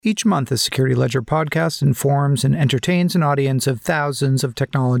Each month, the Security Ledger podcast informs and entertains an audience of thousands of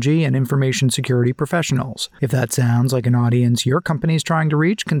technology and information security professionals. If that sounds like an audience your company is trying to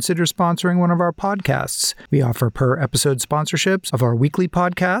reach, consider sponsoring one of our podcasts. We offer per-episode sponsorships of our weekly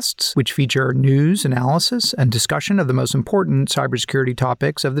podcasts, which feature news, analysis, and discussion of the most important cybersecurity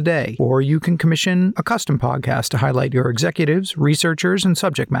topics of the day. Or you can commission a custom podcast to highlight your executives, researchers, and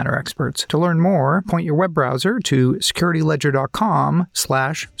subject matter experts. To learn more, point your web browser to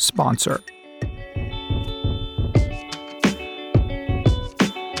securityledger.com/sponsor.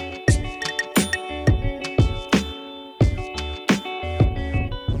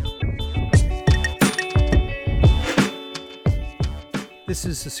 This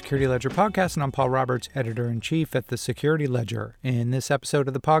is the Security Ledger podcast, and I'm Paul Roberts, editor-in-chief at the Security Ledger. In this episode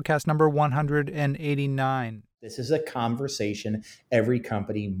of the podcast, number 189. This is a conversation every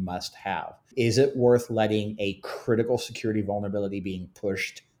company must have. Is it worth letting a critical security vulnerability being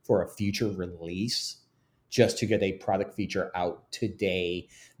pushed for a future release just to get a product feature out today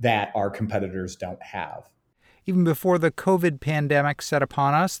that our competitors don't have? Even before the COVID pandemic set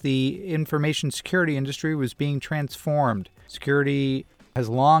upon us, the information security industry was being transformed. Security has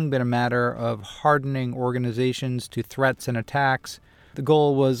long been a matter of hardening organizations to threats and attacks. The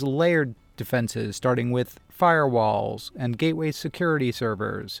goal was layered defenses, starting with firewalls and gateway security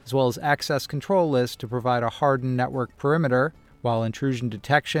servers, as well as access control lists to provide a hardened network perimeter, while intrusion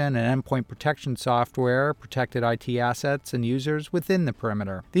detection and endpoint protection software protected IT assets and users within the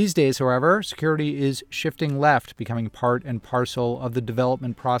perimeter. These days, however, security is shifting left, becoming part and parcel of the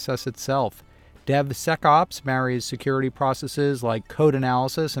development process itself. DevSecOps marries security processes like code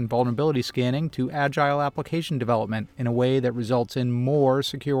analysis and vulnerability scanning to agile application development in a way that results in more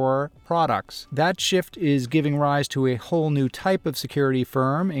secure products. That shift is giving rise to a whole new type of security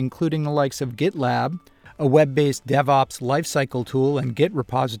firm, including the likes of GitLab, a web-based DevOps lifecycle tool and Git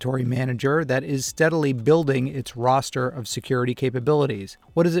repository manager that is steadily building its roster of security capabilities.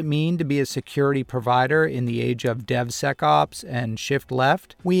 What does it mean to be a security provider in the age of DevSecOps and shift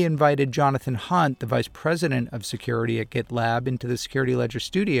left? We invited Jonathan Hunt, the vice president of security at GitLab, into the Security Ledger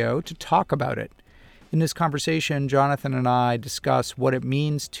studio to talk about it. In this conversation, Jonathan and I discuss what it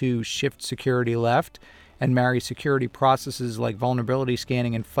means to shift security left and marry security processes like vulnerability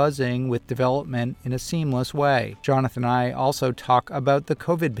scanning and fuzzing with development in a seamless way. Jonathan and I also talk about the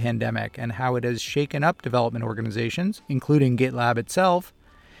COVID pandemic and how it has shaken up development organizations, including GitLab itself,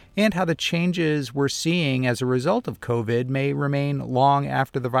 and how the changes we're seeing as a result of COVID may remain long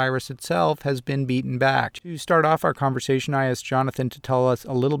after the virus itself has been beaten back. To start off our conversation, I asked Jonathan to tell us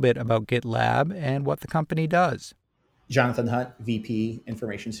a little bit about GitLab and what the company does. Jonathan Hunt, VP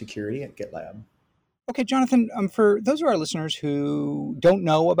Information Security at GitLab. Okay, Jonathan, for those of our listeners who don't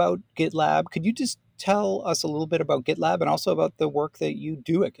know about GitLab, could you just tell us a little bit about GitLab and also about the work that you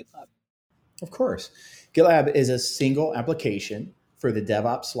do at GitLab? Of course. GitLab is a single application for the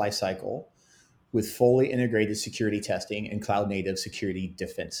DevOps lifecycle with fully integrated security testing and cloud-native security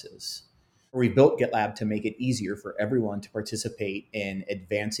defenses. We built GitLab to make it easier for everyone to participate in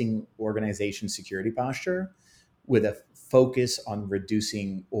advancing organization security posture with a focus on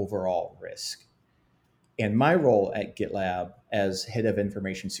reducing overall risk. And my role at GitLab as head of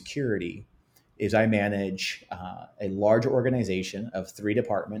information security is I manage a large organization of 3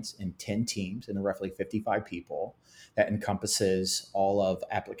 departments and 10 teams and roughly 55 people that encompasses all of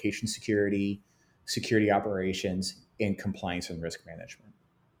application security, security operations, and compliance and risk management.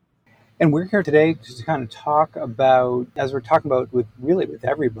 And we're here today to kind of talk about, as we're talking about with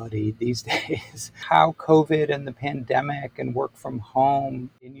everybody these days, how COVID and the pandemic and work from home,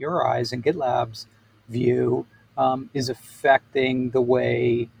 in your eyes and GitLab's view, is affecting the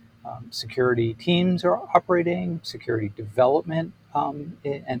way security teams are operating, security development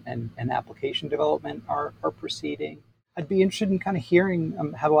and application development are proceeding. I'd be interested in kind of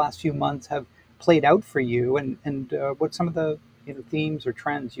hearing how the last few months have played out for you and what some of the themes or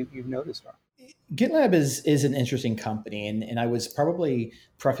trends you've noticed are. GitLab is an interesting company, and I was probably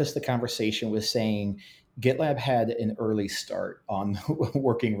preface the conversation with saying GitLab had an early start on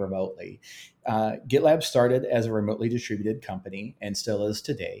working remotely. GitLab started as a remotely distributed company and still is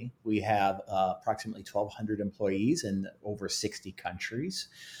today. We have approximately 1,200 employees in over 60 countries,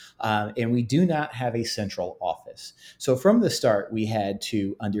 and we do not have a central office. So from the start, we had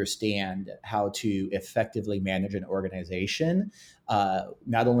to understand how to effectively manage an organization,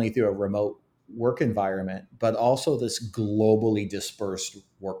 not only through a remote work environment, but also this globally dispersed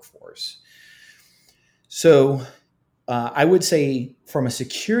workforce. So I would say from a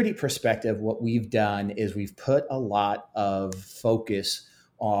security perspective, what we've done is we've put a lot of focus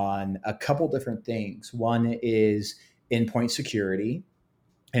on a couple different things. One is endpoint security.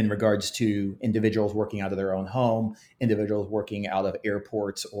 in regards to individuals working out of their own home, individuals working out of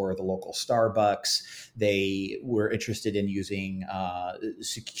airports or the local Starbucks. They were interested in using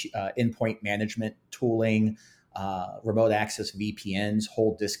endpoint management tooling, remote access VPNs,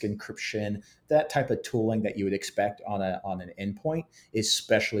 whole disk encryption, that type of tooling that you would expect on an endpoint,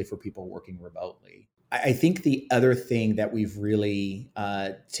 especially for people working remotely. I think the other thing that we've really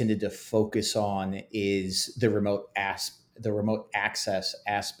tended to focus on is the remote access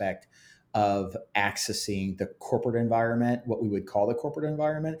aspect of accessing the corporate environment, what we would call the corporate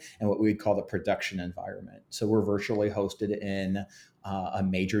environment, and what we would call the production environment. So we're virtually hosted in a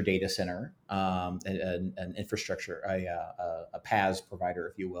major data center, an infrastructure, a PaaS provider,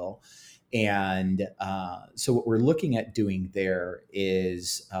 if you will. And so what we're looking at doing there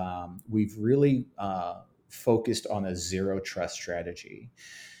is we've really focused on a zero trust strategy.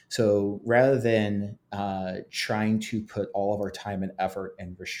 So rather than trying to put all of our time and effort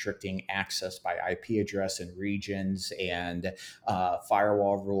in restricting access by IP address and regions and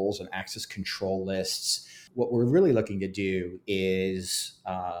firewall rules and access control lists, what we're really looking to do is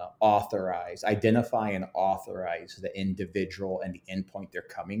identify and authorize the individual and the endpoint they're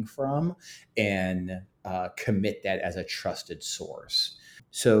coming from, and commit that as a trusted source.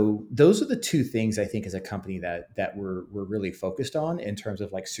 So those are the two things I think as a company that we're really focused on in terms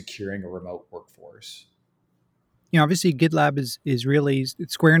of like securing a remote workforce. Obviously GitLab is really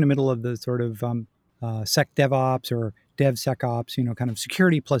it's square in the middle of the sort of sec DevOps or DevSecOps, kind of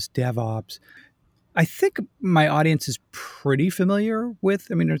security plus DevOps. I think my audience is pretty familiar with,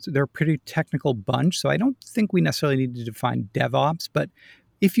 they're a pretty technical bunch, so I don't think we necessarily need to define DevOps, but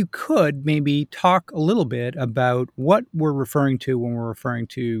if you could maybe talk a little bit about what we're referring to when we're referring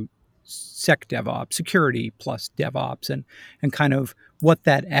to sec DevOps, security plus DevOps, and kind of what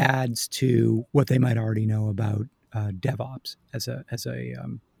that adds to what they might already know about DevOps as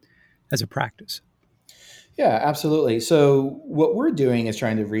a practice. Yeah, absolutely. So what we're doing is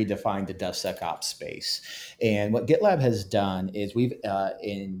trying to redefine the DevSecOps space. And what GitLab has done is we've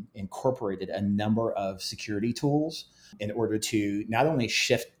incorporated a number of security tools in order to not only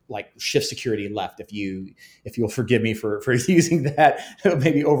shift security left, if you'll forgive me for using that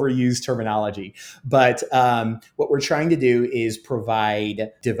maybe overused terminology. But what we're trying to do is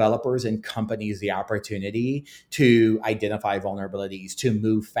provide developers and companies the opportunity to identify vulnerabilities, to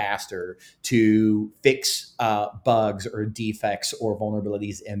move faster, to fix bugs or defects or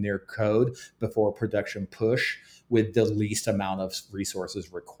vulnerabilities in their code before production push, with the least amount of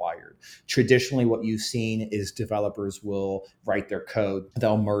resources required. Traditionally, what you've seen is developers will write their code,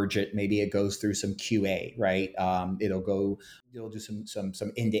 they'll merge it, maybe it goes through some QA, right? It'll do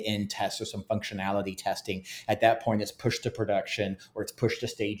some end-to-end tests or some functionality testing. At that point, it's pushed to production or it's pushed to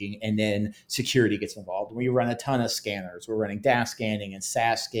staging, and then security gets involved. We run a ton of scanners. We're running DAS scanning and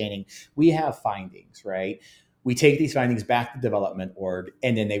SAS scanning. We have findings, right? We take these findings back to development org,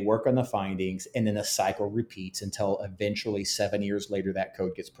 and then they work on the findings, and then the cycle repeats until eventually 7 years later, that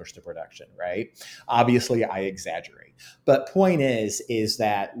code gets pushed to production, right? Obviously, I exaggerate. But point is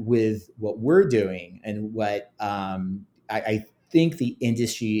that with what we're doing and what I think the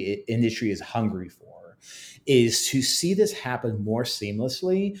industry is hungry for, is to see this happen more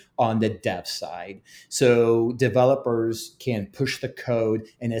seamlessly on the dev side. So developers can push the code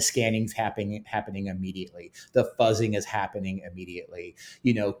and the scanning's happening immediately. The fuzzing is happening immediately.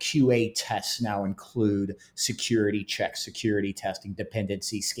 QA tests now include security checks, security testing,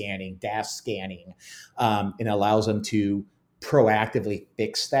 dependency scanning, DAS scanning, and allows them to proactively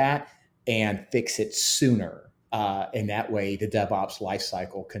fix that and fix it sooner. And that way the DevOps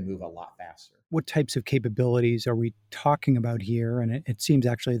lifecycle can move a lot faster. What types of capabilities are we talking about here? And it seems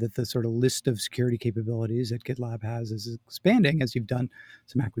actually that the sort of list of security capabilities that GitLab has is expanding as you've done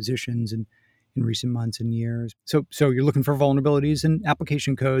some acquisitions in recent months and years. So you're looking for vulnerabilities in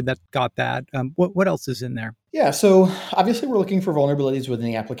application code that got that. What else is in there? Yeah, so obviously we're looking for vulnerabilities within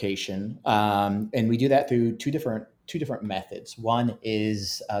the application, and we do that through two different methods. One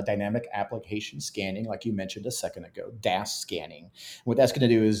is dynamic application scanning, like you mentioned a second ago, DAS scanning. What that's going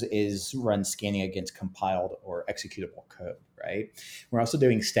to do is run scanning against compiled or executable code, right? We're also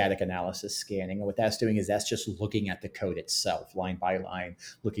doing static analysis scanning, and what that's doing is that's just looking at the code itself, line by line,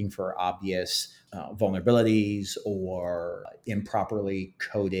 looking for obvious vulnerabilities or improperly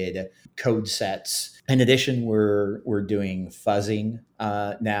coded code sets. In addition, we're doing fuzzing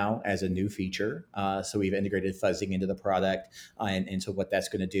now as a new feature. So we've integrated fuzzing into the product, and so what that's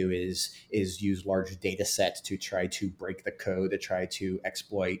going to do is use large data sets to try to break the code, to try to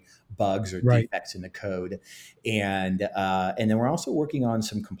exploit bugs or Right. defects in the code, and then we're also working on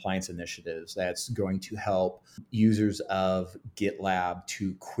some compliance initiatives that's going to help users of GitLab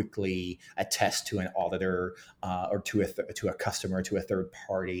to quickly attest to an auditor or to a customer, to a third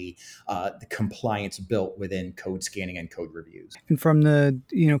party, the compliance built within code scanning and code reviews. And from the,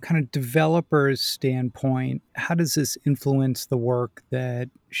 kind of developer's standpoint, how does this influence the work that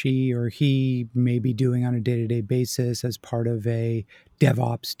she or he may be doing on a day-to-day basis as part of a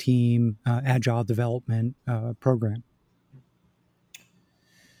DevOps team, agile development program?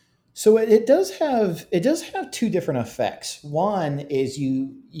 So it does have two different effects. One is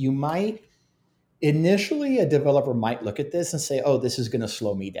you might initially, a developer might look at this and say, oh, this is going to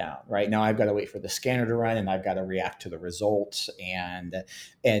slow me down. Right now I've got to wait for the scanner to run, and I've got to react to the results, and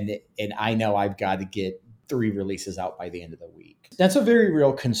I know I've got to get 3 releases out by the end of the week. That's a very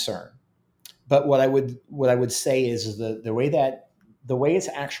real concern. But what I would say is the way it's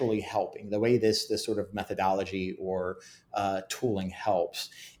actually helping, the way this sort of methodology or tooling helps,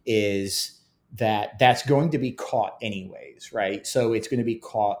 is that that's going to be caught anyways, right? So it's going to be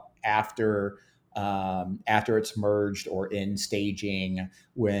caught after it's merged or in staging,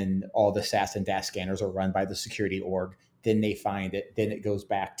 when all the SAS and DAS scanners are run by the security org. Then they find it, then it goes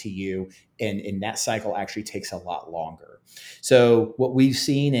back to you. And that cycle actually takes a lot longer. So what we've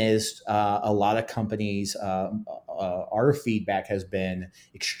seen is a lot of companies, our feedback has been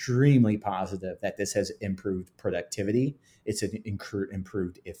extremely positive that this has improved productivity. It's an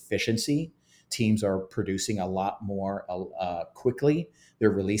improved efficiency. Teams are producing a lot more quickly.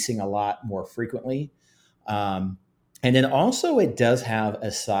 They're releasing a lot more frequently. And then also it does have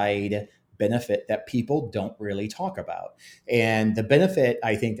a side benefit that people don't really talk about. And the benefit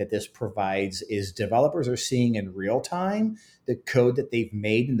I think that this provides is developers are seeing in real time the code that they've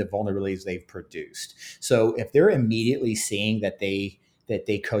made and the vulnerabilities they've produced. So if they're immediately seeing that they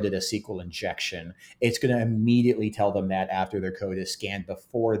coded a SQL injection, it's going to immediately tell them that after their code is scanned,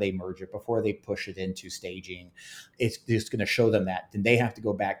 before they merge it, before they push it into staging. It's just going to show them that. Then they have to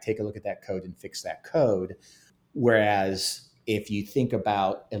go back, take a look at that code, and fix that code. Whereas if you think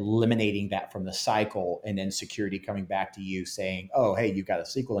about eliminating that from the cycle, and then security coming back to you saying, oh, hey, you've got a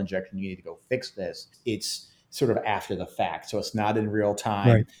SQL injection, you need to go fix this, it's sort of after the fact. So it's not in real time.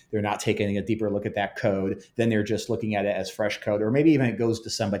 Right. They're not taking a deeper look at that code. Then they're just looking at it as fresh code, or maybe even it goes to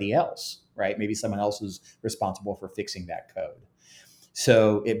somebody else, right? Maybe someone else is responsible for fixing that code.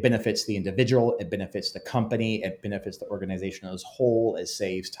 So it benefits the individual, it benefits the company, it benefits the organization as a whole, it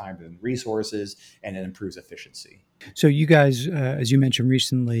saves time and resources, and it improves efficiency. So you guys, as you mentioned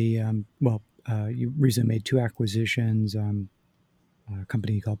recently, you recently made 2 acquisitions, a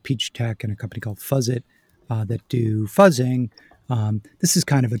company called Peach Tech and a company called Fuzzit that do fuzzing. This is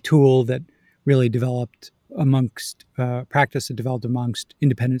kind of a tool that really developed amongst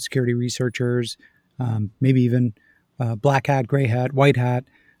independent security researchers, maybe even black hat, gray hat, white hat,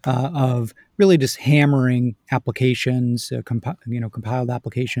 of really just hammering applications, compiled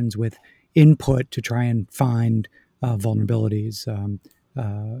applications with input to try and find vulnerabilities,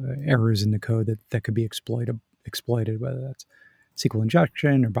 errors in the code that could be exploited, whether that's SQL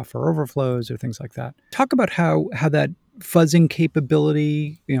injection or buffer overflows or things like that. Talk about how that fuzzing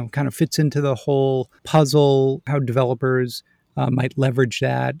capability, kind of fits into the whole puzzle, how developers might leverage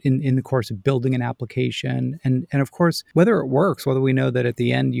that in the course of building an application, and of course whether it works, whether we know that at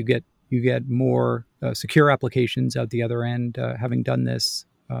the end you get more secure applications out the other end, having done this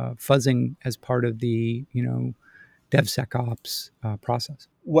fuzzing as part of the DevSecOps process.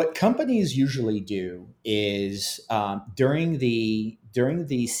 What companies usually do is during the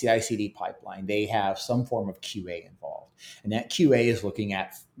CI/CD pipeline, they have some form of QA involved, and that QA is looking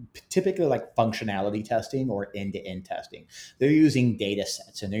at typically like functionality testing or end-to-end testing. They're using data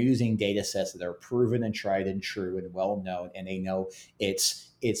sets, and they're using data sets that are proven and tried and true and well known, and they know it's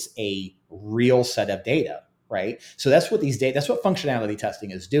a real set of data, right? So that's what functionality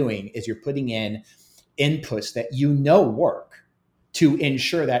testing is doing. Is you're putting in inputs that work, to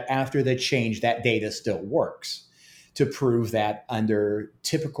ensure that after the change, that data still works, to prove that under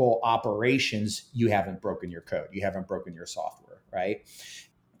typical operations, you haven't broken your code, you haven't broken your software, right?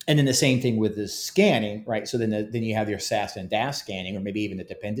 And then the same thing with the scanning, right? So then you have your SAS and DAS scanning, or maybe even a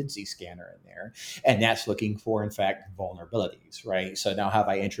dependency scanner in there, and that's looking for, in fact, vulnerabilities, right? So now have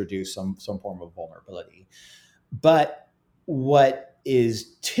I introduced some form of vulnerability? But what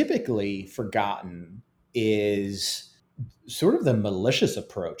is typically forgotten is sort of the malicious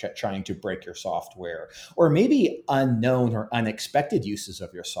approach at trying to break your software, or maybe unknown or unexpected uses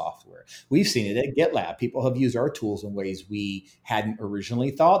of your software. We've seen it at GitLab. People have used our tools in ways we hadn't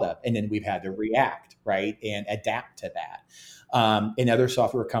originally thought of, and then we've had to react, right, and adapt to that. In other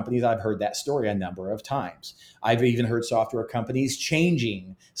software companies, I've heard that story a number of times. I've even heard software companies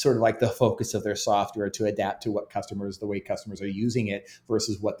changing sort of like the focus of their software to adapt to the way customers are using it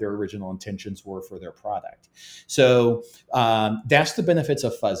versus what their original intentions were for their product. So that's the benefits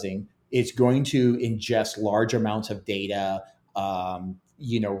of fuzzing. It's going to ingest large amounts of data,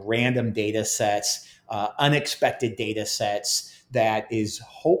 random data sets, unexpected data sets that is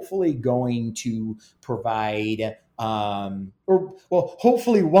hopefully going to provide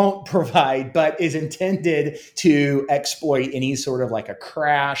hopefully won't provide, but is intended to exploit any sort of like a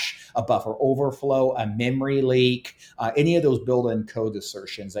crash, a buffer overflow, a memory leak, any of those built-in code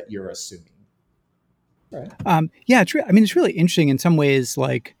assertions that you're assuming. Right. Yeah, it's I mean, it's really interesting in some ways.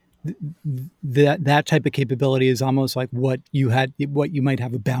 Like that type of capability is almost like what you might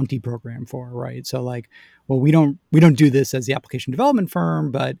have a bounty program for, right? So like, well, we don't do this as the application development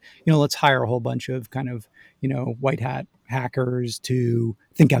firm, but let's hire a whole bunch of kind of white hat hackers to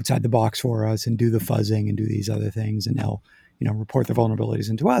think outside the box for us and do the fuzzing and do these other things, and they'll report their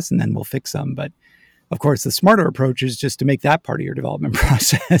vulnerabilities into us, and then we'll fix them. But of course, the smarter approach is just to make that part of your development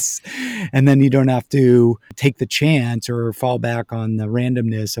process. And then you don't have to take the chance or fall back on the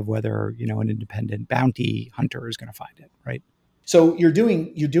randomness of whether, an independent bounty hunter is going to find it, right? So you're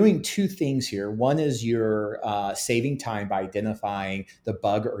doing two things here. One is you're saving time by identifying the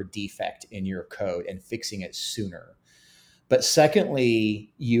bug or defect in your code and fixing it sooner. But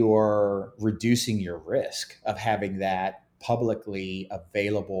secondly, you're reducing your risk of having that publicly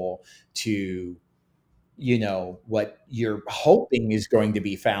available to what you're hoping is going to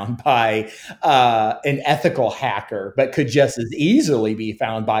be found by an ethical hacker, but could just as easily be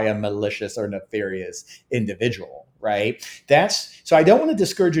found by a malicious or nefarious individual, right? So I don't want to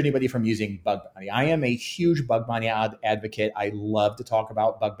discourage anybody from using bug bounty. I am a huge bug bounty advocate. I love to talk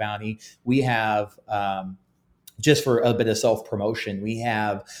about bug bounty. We have, just for a bit of self-promotion,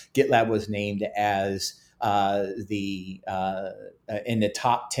 GitLab was named as in the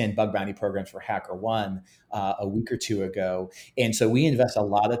top 10 bug bounty programs for HackerOne a week or two ago. And so we invest a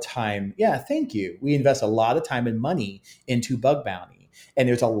lot of time. Yeah, thank you. We invest a lot of time and money into bug bounty. And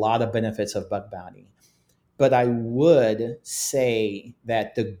there's a lot of benefits of bug bounty. But I would say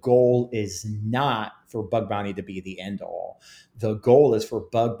that the goal is not for bug bounty to be the end all. The goal is for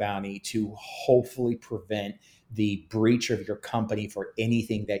bug bounty to hopefully prevent the breach of your company for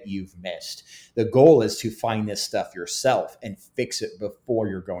anything that you've missed. The goal is to find this stuff yourself and fix it before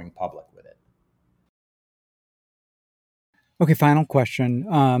you're going public with it. Okay, final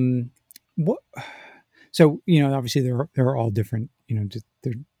question. So obviously there are all different.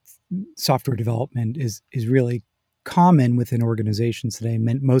 Software development is really common within organizations today.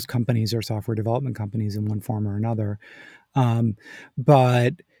 Most companies are software development companies in one form or another,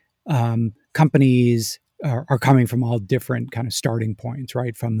 but companies are coming from all different kind of starting points,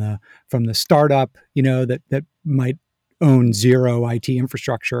 right? From the startup, that might own zero IT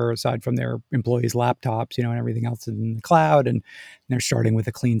infrastructure aside from their employees' laptops, and everything else in the cloud, and they're starting with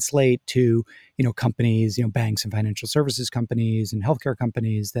a clean slate, to companies, banks and financial services companies and healthcare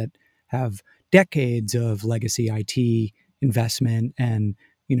companies that have decades of legacy IT investment and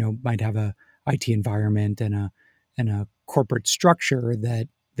might have a IT environment and a corporate structure that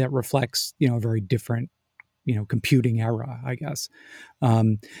reflects a very different computing era, I guess.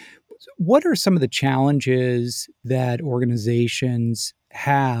 What are some of the challenges that organizations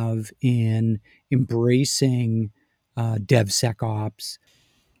have in embracing DevSecOps?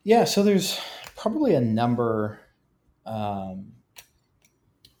 Yeah, so there's probably a number.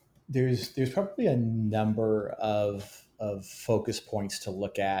 There's probably a number of focus points to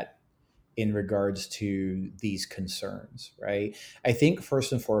look at in regards to these concerns, right? I think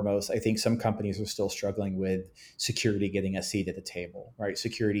first and foremost, I think some companies are still struggling with security getting a seat at the table, right?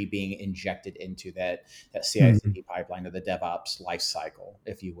 Security being injected into that CI/CD pipeline, or the DevOps lifecycle,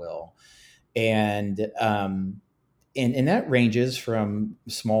 if you will, and that ranges from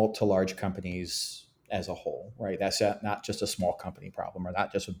small to large companies as a whole, right? That's not just a small company problem, or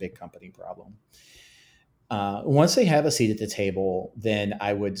not just a big company problem. Once they have a seat at the table, then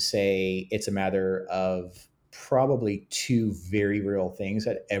I would say it's a matter of probably two very real things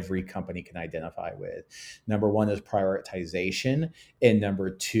that every company can identify with. Number one is prioritization, and number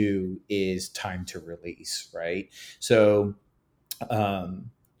two is time to release, right? So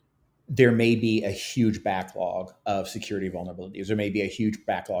there may be a huge backlog of security vulnerabilities. There may be a huge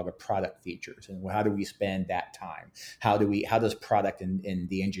backlog of product features. And how do we spend that time? How does product in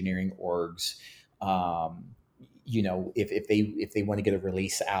the engineering orgs, if they want to get a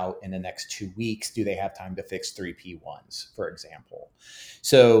release out in the next 2 weeks, do they have time to fix 3P1s, for example?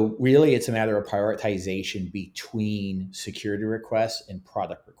 So really, it's a matter of prioritization between security requests and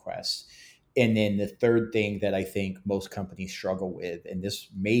product requests. And then the third thing that I think most companies struggle with, and this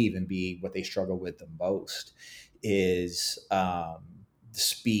may even be what they struggle with the most, is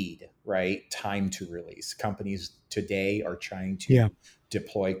speed, right? Time to release. Companies today are trying to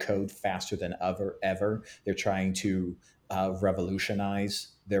deploy code faster than ever. They're trying to revolutionize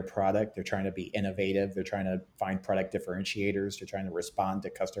their product. They're trying to be innovative. They're trying to find product differentiators. They're trying to respond to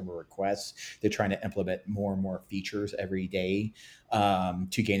customer requests. They're trying to implement more and more features every day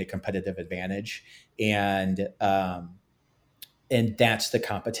to gain a competitive advantage. And that's the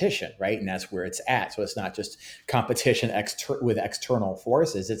competition, right? And that's where it's at. So it's not just competition with external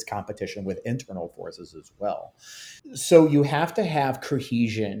forces, it's competition with internal forces as well. So you have to have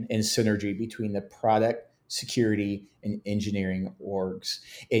cohesion and synergy between the product, security, and engineering orgs.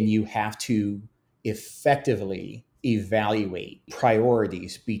 And you have to effectively evaluate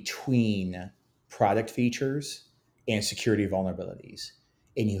priorities between product features and security vulnerabilities.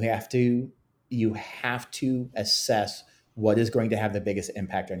 And you have to assess what is going to have the biggest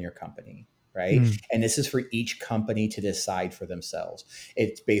impact on your company, right? And this is for each company to decide for themselves.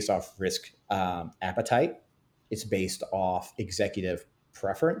 It's based off risk appetite. It's based off executive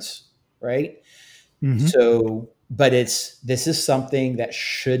preference, right? So, but this is something that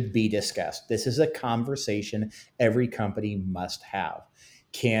should be discussed. This is a conversation every company must have.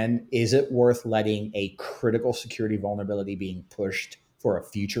 Is it worth letting a critical security vulnerability being pushed for a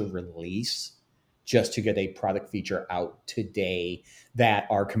future release just to get a product feature out today that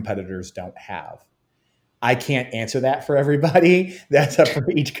our competitors don't have? I can't answer that for everybody. That's up for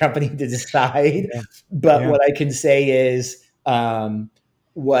each company to decide. But what I can say is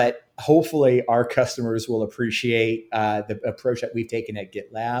what hopefully our customers will appreciate, the approach that we've taken at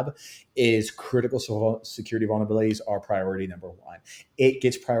GitLab is critical security vulnerabilities are priority number one. It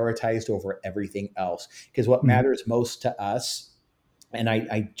gets prioritized over everything else because what matters most to us, and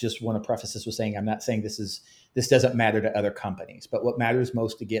I just want to preface this with saying, I'm not saying this doesn't matter to other companies, but what matters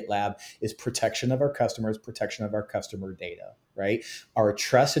most to GitLab is protection of our customers, protection of our customer data, right? Our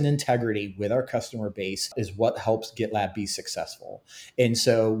trust and integrity with our customer base is what helps GitLab be successful. And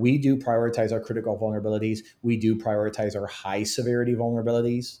so we do prioritize our critical vulnerabilities. We do prioritize our high severity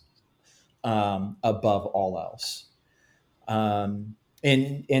vulnerabilities above all else.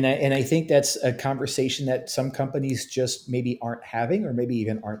 And I think that's a conversation that some companies just maybe aren't having or maybe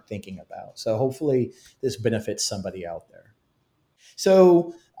even aren't thinking about. So hopefully this benefits somebody out there.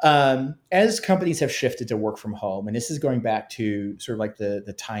 So as companies have shifted to work from home, and this is going back to sort of like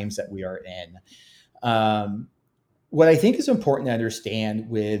the times that we are in, what I think is important to understand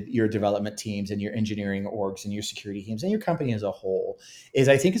with your development teams and your engineering orgs and your security teams and your company as a whole is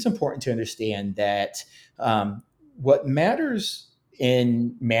I think it's important to understand that what matters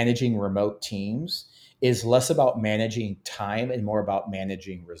in managing remote teams is less about managing time and more about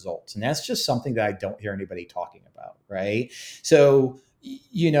managing results. And that's just something that I don't hear anybody talking about, right? So,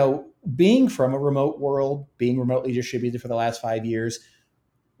 being from a remote world, being remotely distributed for the last 5 years,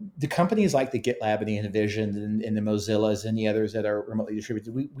 the companies like the GitLab and the InVision and the Mozillas and the others that are remotely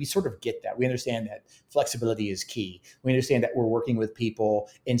distributed, we sort of get that. We understand that flexibility is key. We understand that we're working with people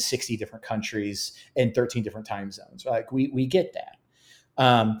in 60 different countries and 13 different time zones. Like we get that.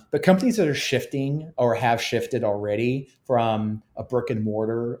 But companies that are shifting or have shifted already from a brick and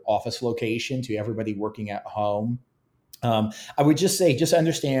mortar office location to everybody working at home, I would just say, just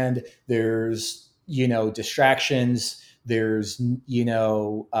understand there's, distractions, there's,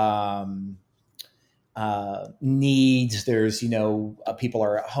 needs, there's, people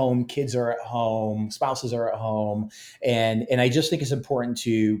are at home, kids are at home, spouses are at home. And I just think it's important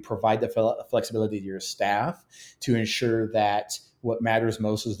to provide the flexibility to your staff to ensure that what matters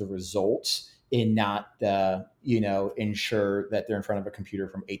most is the results and not the, ensure that they're in front of a computer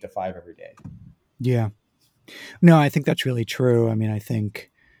from 8 to 5 every day. Yeah. No, I think that's really true. I mean, I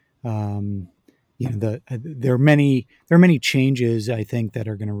think, there are many changes I think that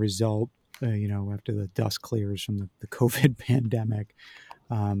are going to result, after the dust clears from the COVID pandemic,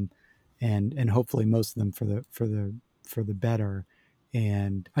 and hopefully most of them for the better.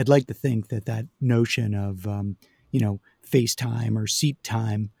 And I'd like to think that notion of FaceTime or seat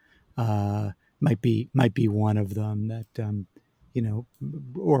time might be one of them that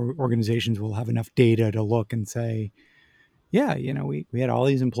or organizations will have enough data to look and say, yeah, we had all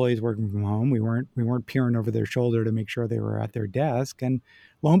these employees working from home. We weren't peering over their shoulder to make sure they were at their desk. And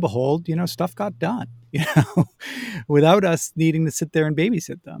lo and behold, stuff got done, without us needing to sit there and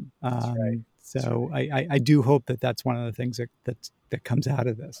babysit them. That's right. That's So right. I do hope that that's one of the things that comes out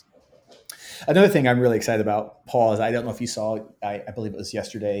of this. Another thing I'm really excited about, Paul, is I don't know if you saw, I believe it was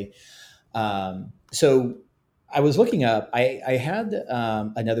yesterday. So I was looking up, I had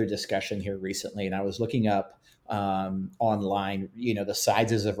another discussion here recently, and I was looking up online, the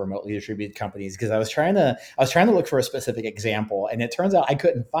sizes of remotely distributed companies, because I was trying to look for a specific example, and it turns out I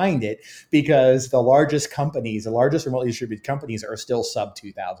couldn't find it because the largest remotely distributed companies are still sub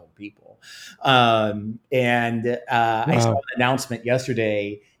 2,000 people. I saw an announcement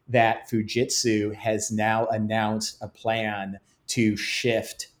yesterday that Fujitsu has now announced a plan to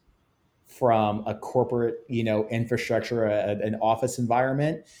shift from a corporate, infrastructure, an office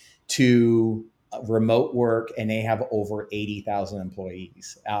environment, to remote work, and they have over 80,000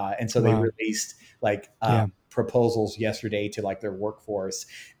 employees. And so they released proposals yesterday to their workforce.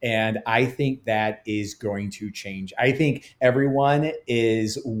 And I think that is going to change. I think everyone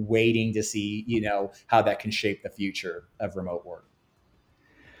is waiting to see, how that can shape the future of remote work.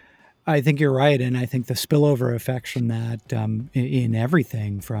 I think you're right, and I think the spillover effects from that in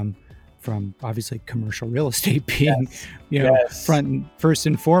everything from obviously commercial real estate being, first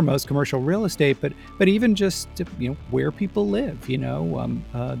and foremost commercial real estate, but even just where people live,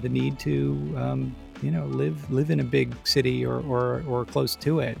 the need to live in a big city or close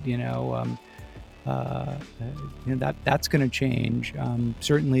to it, that's going to change.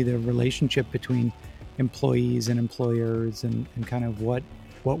 Certainly, the relationship between employees and employers and kind of what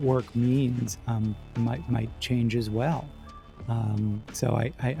work means might change as well. So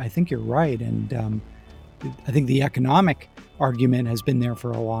I think you're right, and I think the economic argument has been there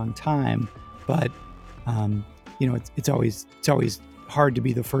for a long time, but it's always hard to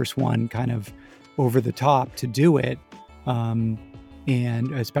be the first one kind of over the top to do it,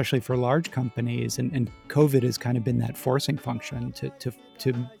 and especially for large companies. And COVID has kind of been that forcing function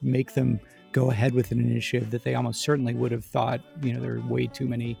to make them go ahead with an initiative that they almost certainly would have thought, there are way too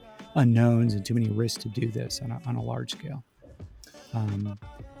many unknowns and too many risks to do this on a large scale.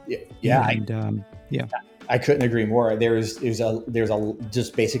 I couldn't agree more. There's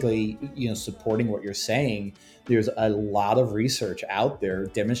just basically, supporting what you're saying. There's a lot of research out there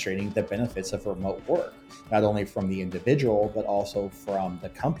demonstrating the benefits of remote work, not only from the individual, but also from the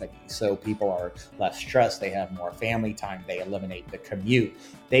company. So people are less stressed. They have more family time. They eliminate the commute.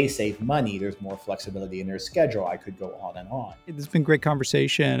 They save money. There's more flexibility in their schedule. I could go on and on. It's been great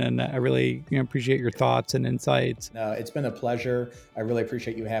conversation, and I really appreciate your thoughts and insights. It's been a pleasure. I really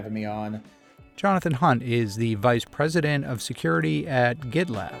appreciate you having me on. Jonathan Hunt is the Vice President of Security at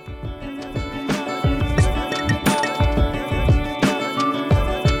GitLab.